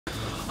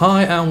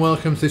Hi and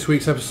welcome to this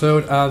week's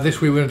episode.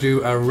 This week we're going to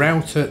do a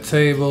router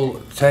table.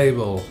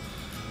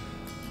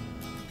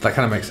 That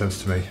kind of makes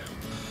sense to me.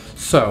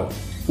 So,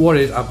 what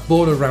is, I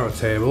bought a router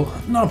table,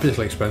 not a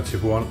particularly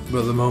expensive one,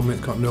 but at the moment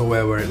it's got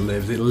nowhere where it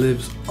lives. It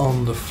lives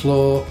on the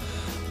floor.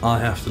 I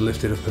have to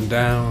lift it up and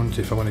down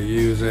if I want to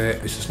use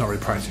it. It's just not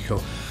really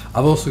practical.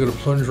 I've also got a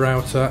plunge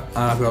router and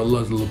I've got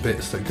loads of little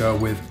bits that go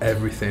with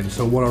everything.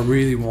 So what I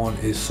really want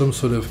is some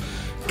sort of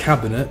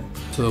cabinet,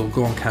 so it'll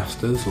go on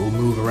casters, it'll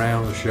move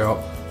around the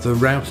shop. The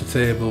router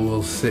table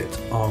will sit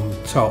on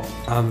top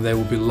and there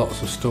will be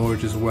lots of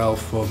storage as well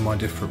for my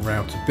different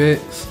router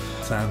bits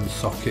and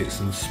sockets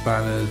and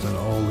spanners and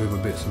all the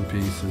other bits and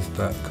pieces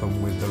that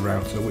come with the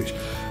router, which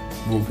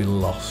will be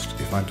lost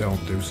if I don't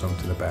do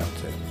something about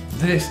it.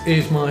 This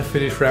is my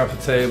finished router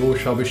table,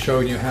 which I'll be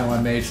showing you how I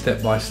made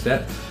step by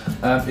step.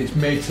 It's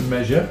made to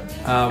measure,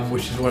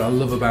 which is what I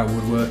love about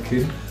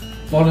woodworking.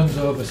 Bottom's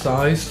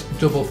oversized,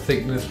 double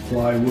thickness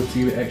plywood to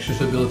give it extra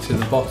stability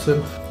at the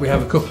bottom. We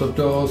have a couple of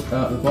doors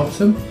at the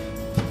bottom,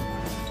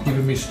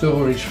 giving me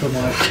storage for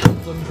my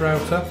plunge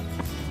router.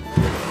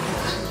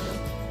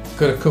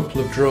 Got a couple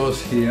of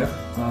drawers here,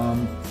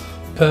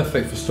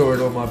 perfect for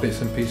storing all my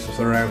bits and pieces of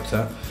the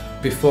router.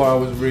 Before I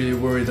was really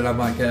worried that I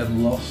might get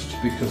them lost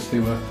because they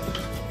were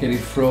getting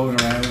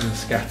thrown around and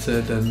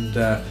scattered, and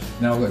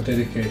now I've got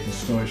dedicated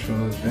storage for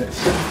those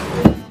bits.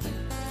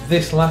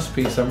 This last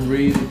piece I'm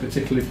really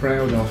particularly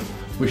proud of,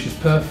 which is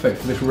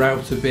perfect for this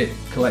router bit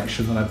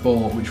collection that I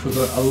bought, which was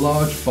a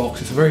large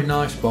box. It's a very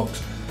nice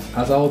box,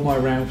 has all my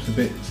router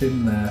bits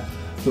in there.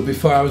 But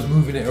before I was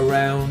moving it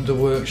around the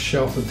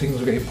workshop and things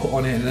were getting put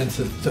on it, and then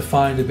to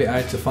find a bit, I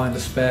had to find a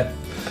spare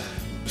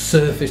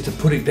surface to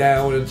put it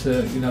down, and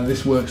to, you know,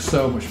 this works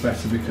so much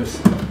better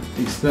because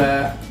it's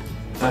there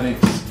and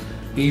it's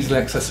easily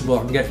accessible.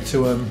 I can get to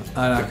them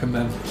and I can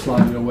then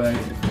slide it away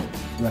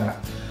there.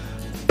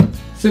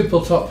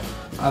 Simple top,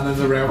 and then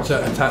the router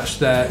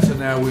attached there, so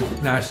now we're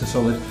nice and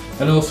solid.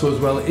 And also as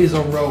well, it is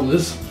on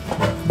rollers,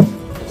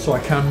 so I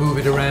can move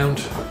it around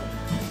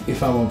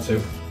if I want to.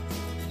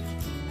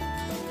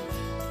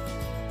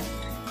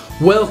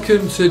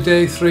 Welcome to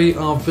day 3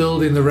 of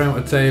building the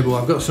router table.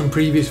 I've got some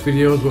previous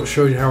videos that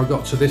show you how I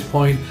got to this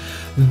point.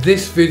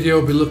 This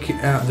video will be looking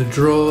at the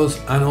drawers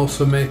and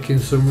also making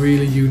some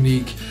really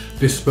unique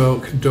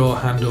bespoke door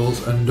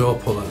handles and door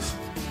pullers.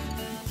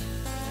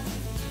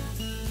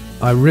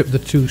 I ripped the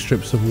 2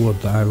 strips of wood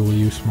that I will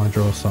use for my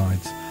drawer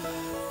sides.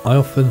 I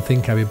often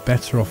think I'd be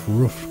better off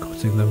rough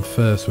cutting them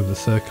first with the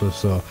circular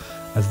saw,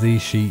 as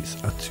these sheets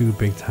are too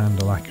big to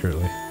handle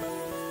accurately.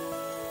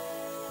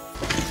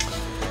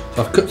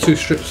 So I've cut 2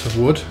 strips of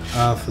wood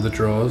for the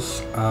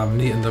drawers,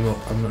 neatened them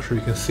up. I'm not sure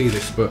you can see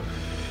this, but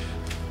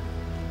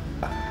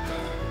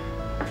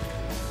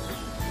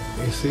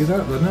you see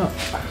that? They're not.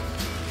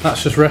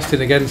 That's just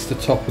resting against the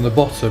top and the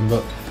bottom,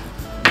 but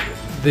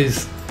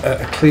there's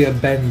a clear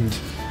bend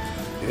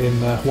in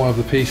one of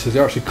the pieces.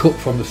 They're actually cut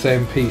from the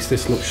same piece.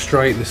 This looks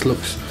straight, this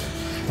looks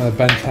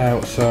bent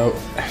out, so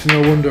it's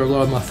no wonder a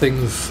lot of my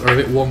things are a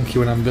bit wonky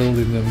when I'm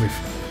building them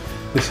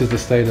if this is the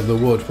state of the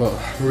wood, but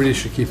I really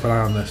should keep an eye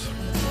on this.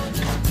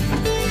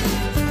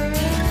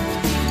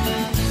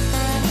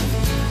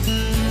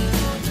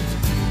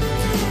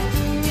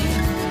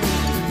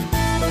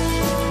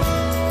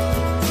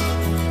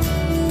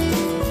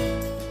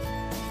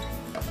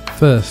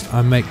 First,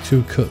 I make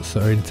 2 cuts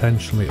that are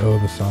intentionally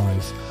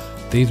oversized.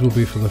 These will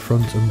be for the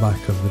front and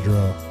back of the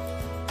drawer.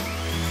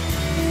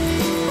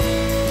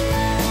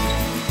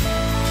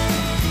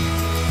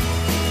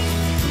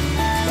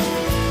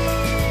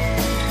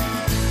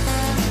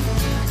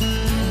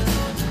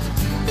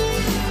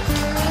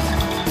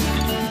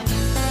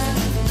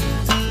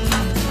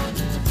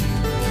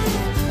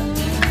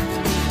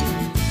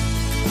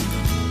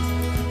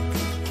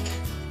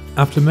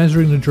 After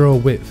measuring the drawer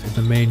width in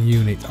the main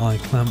unit, I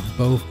clamp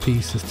both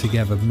pieces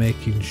together,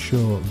 making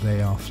sure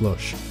they are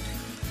flush.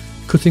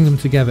 Cutting them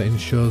together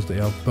ensures they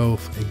are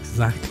both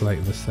exactly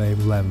the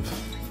same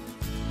length.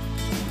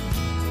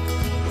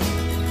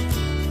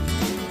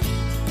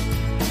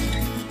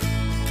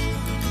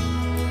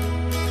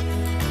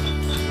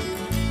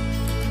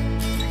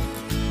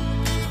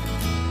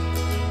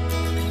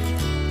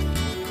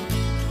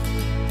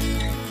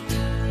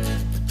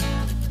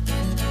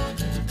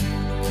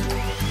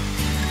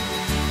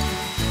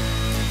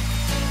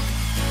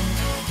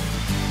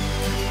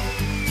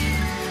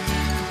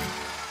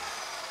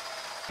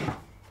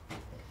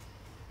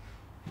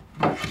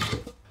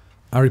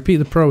 I repeat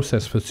the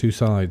process for 2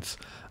 sides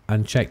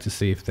and check to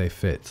see if they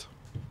fit.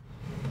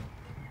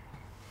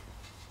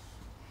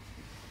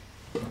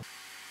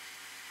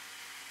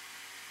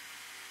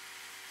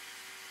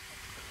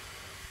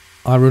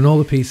 I run all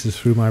the pieces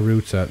through my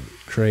router,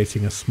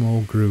 creating a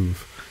small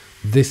groove.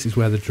 This is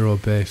where the drawer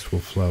base will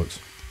float.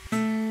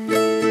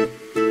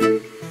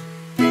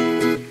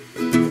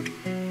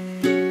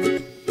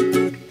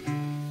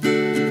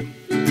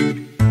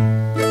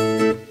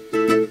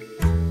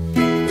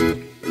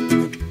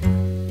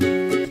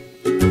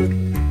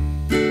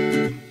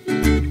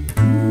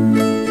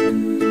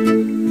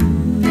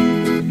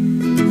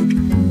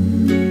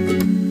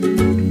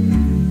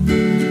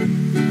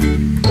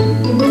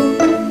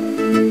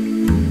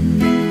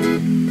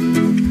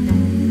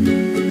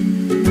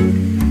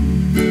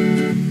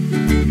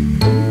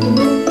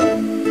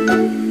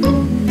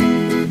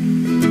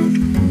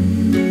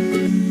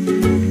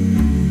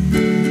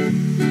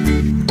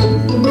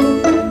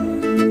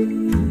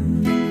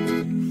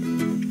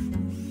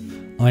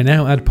 I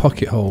now add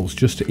pocket holes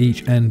just to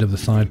each end of the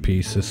side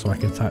pieces so I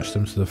can attach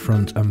them to the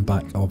front and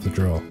back of the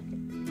drawer.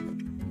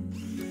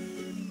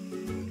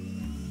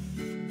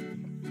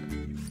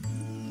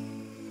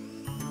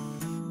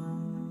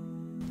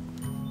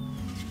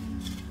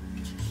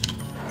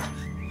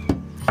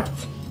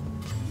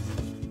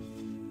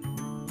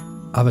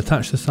 I've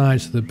attached the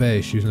sides to the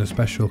base using a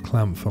special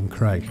clamp from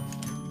Craig.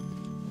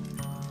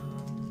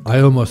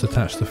 I almost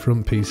attached the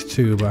front piece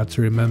too, but I had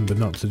to remember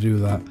not to do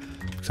that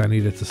because I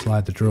needed to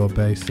slide the drawer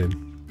base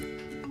in.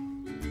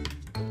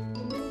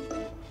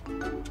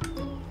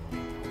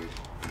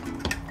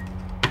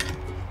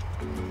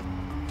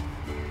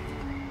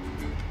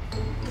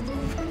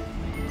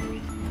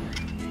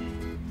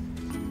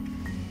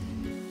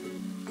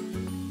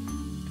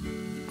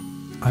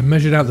 I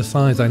measured out the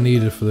size I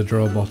needed for the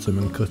drawer bottom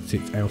and cut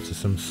it out of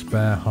some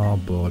spare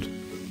hardboard.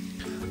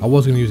 I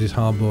was going to use this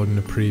hardboard in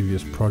a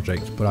previous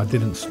project, but I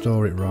didn't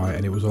store it right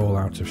and it was all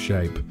out of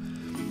shape.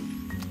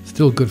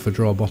 Still good for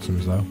drawer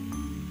bottoms though.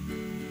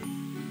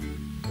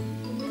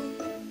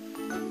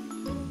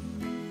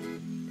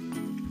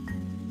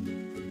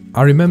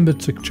 I remembered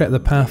to check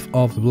the path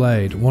of the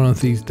blade. One of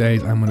these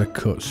days I'm going to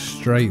cut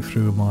straight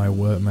through my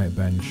workmate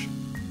bench.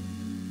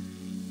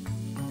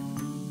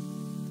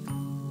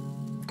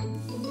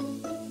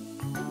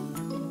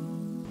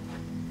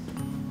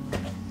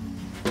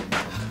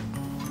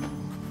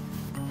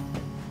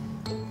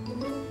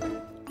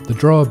 The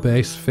drawer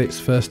base fits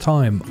first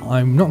time.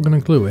 I'm not going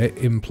to glue it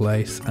in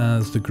place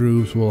as the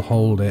grooves will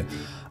hold it,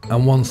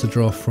 and once the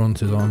drawer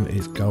front is on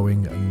it's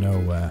going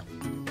nowhere.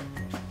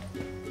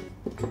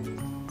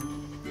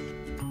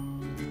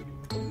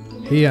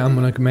 Here I'm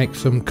going to make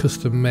some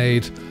custom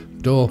made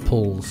door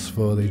pulls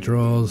for the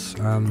drawers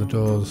and the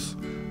doors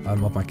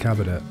of my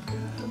cabinet.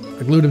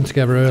 I glued them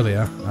together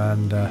earlier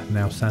and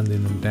now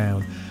sanding them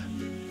down.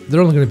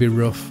 They're only going to be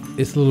rough,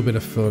 it's a little bit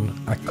of fun.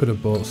 I could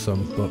have bought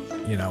some, but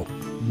you know,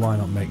 why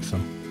not make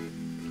some?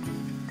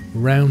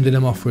 Rounding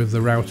them off with the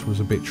router was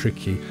a bit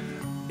tricky.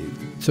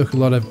 It took a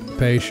lot of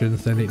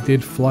patience and it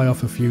did fly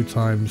off a few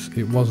times.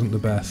 It wasn't the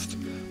best,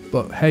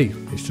 but hey,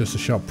 it's just a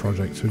shop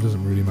project so it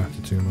doesn't really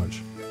matter too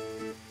much.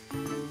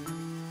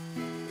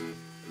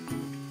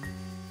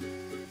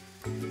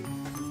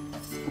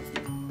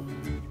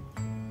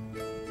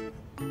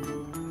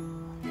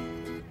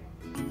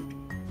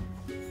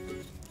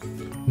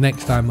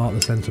 Next I mark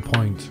the centre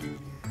point.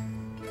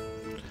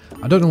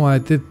 I don't know why I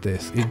did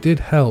this. It did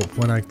help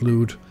when I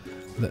glued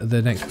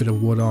the next bit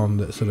of wood on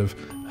that sort of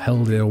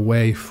held it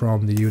away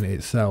from the unit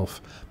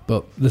itself,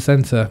 but the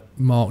centre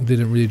mark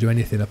didn't really do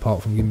anything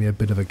apart from giving me a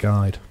bit of a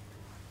guide.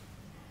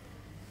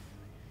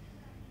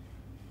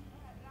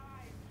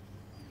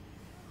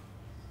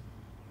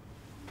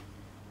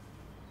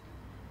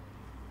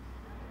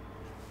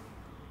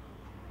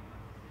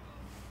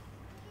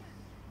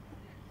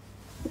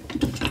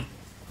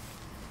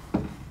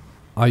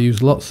 I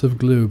use lots of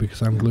glue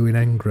because I'm gluing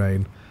end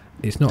grain.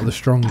 It's not the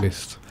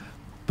strongest,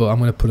 but I'm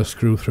going to put a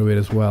screw through it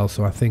as well,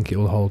 so I think it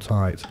will hold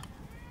tight.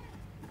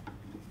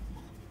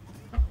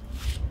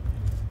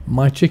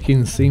 My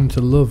chickens seem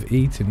to love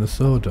eating the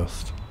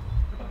sawdust.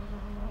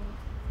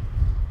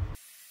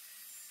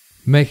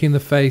 Making the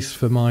face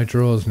for my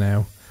drawers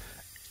now,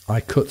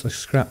 I cut a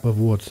scrap of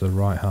wood to the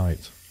right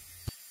height.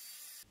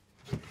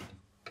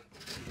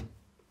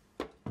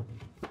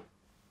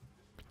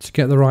 To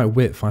get the right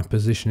width, I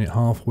position it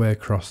halfway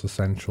across the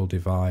central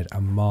divide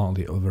and mark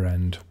the other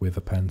end with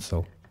a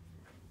pencil.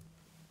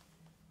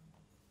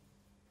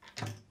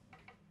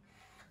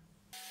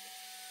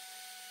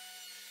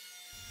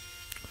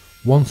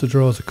 Once the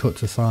drawers are cut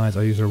to size,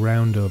 I use a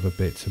round over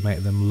bit to make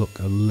them look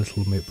a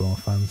little bit more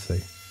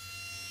fancy.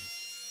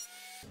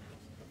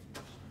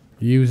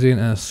 Using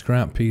a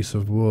scrap piece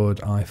of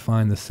wood, I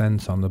find the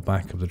centre on the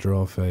back of the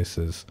drawer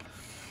faces.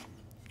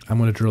 I'm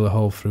going to drill a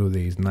hole through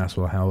these and that's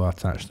how I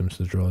attach them to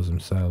the drawers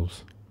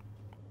themselves.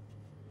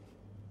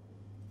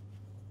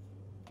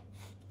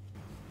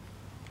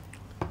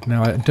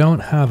 Now I don't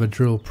have a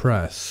drill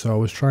press, so I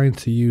was trying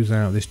to use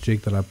out this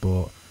jig that I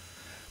bought.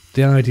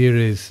 The idea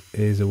is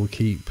it will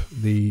keep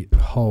the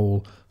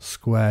hole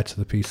square to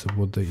the piece of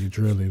wood that you're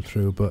drilling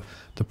through, but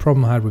the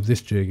problem I had with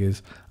this jig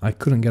is I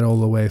couldn't get all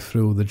the way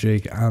through the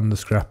jig and the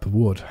scrap of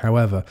wood.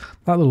 However,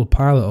 that little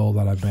pilot hole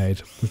that I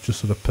made was just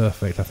sort of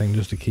perfect, I think,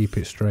 just to keep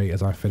it straight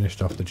as I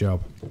finished off the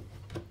job.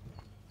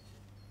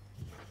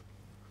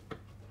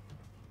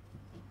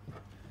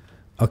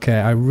 Okay,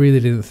 I really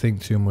didn't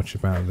think too much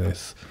about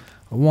this.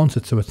 I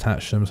wanted to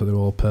attach them so they were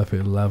all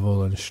perfectly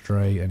level and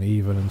straight and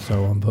even and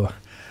so on, but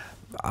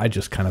I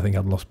just kind of think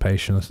I'd lost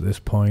patience at this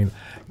point.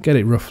 Get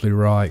it roughly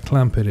right,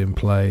 clamp it in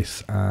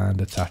place and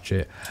attach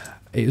it.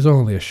 It's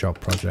only a shop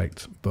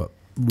project, but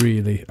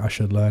really I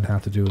should learn how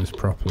to do this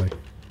properly.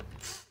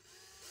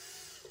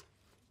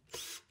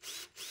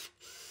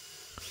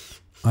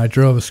 I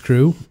drove a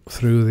screw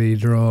through the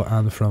drawer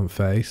and the front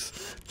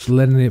face, just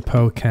letting it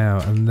poke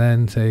out and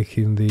then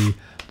taking the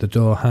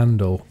door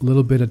handle, a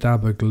little bit of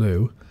dab of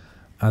glue,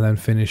 and then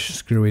finish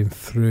screwing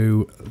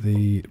through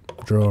the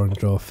drawer and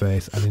drawer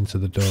face and into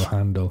the door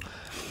handle.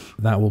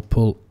 That will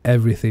pull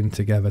everything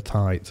together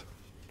tight.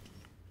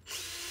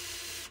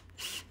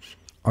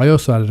 I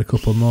also added a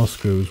couple more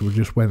screws which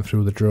just went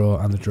through the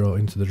drawer and the drawer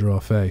into the drawer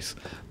face.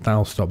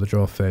 That'll stop the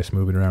drawer face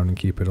moving around and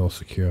keep it all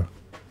secure.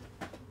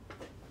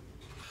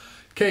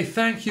 Okay,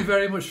 thank you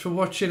very much for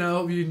watching. I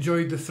hope you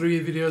enjoyed the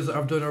 3 videos that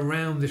I've done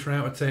around this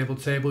router table.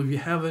 If you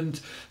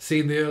haven't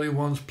seen the early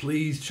ones,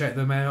 please check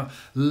them out.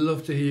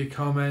 Love to hear your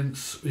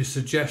comments, your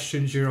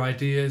suggestions, your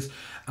ideas.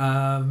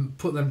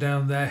 Put them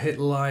down there, hit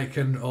like,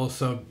 and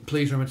also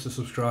please remember to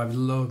subscribe.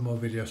 Loads more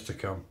videos to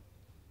come.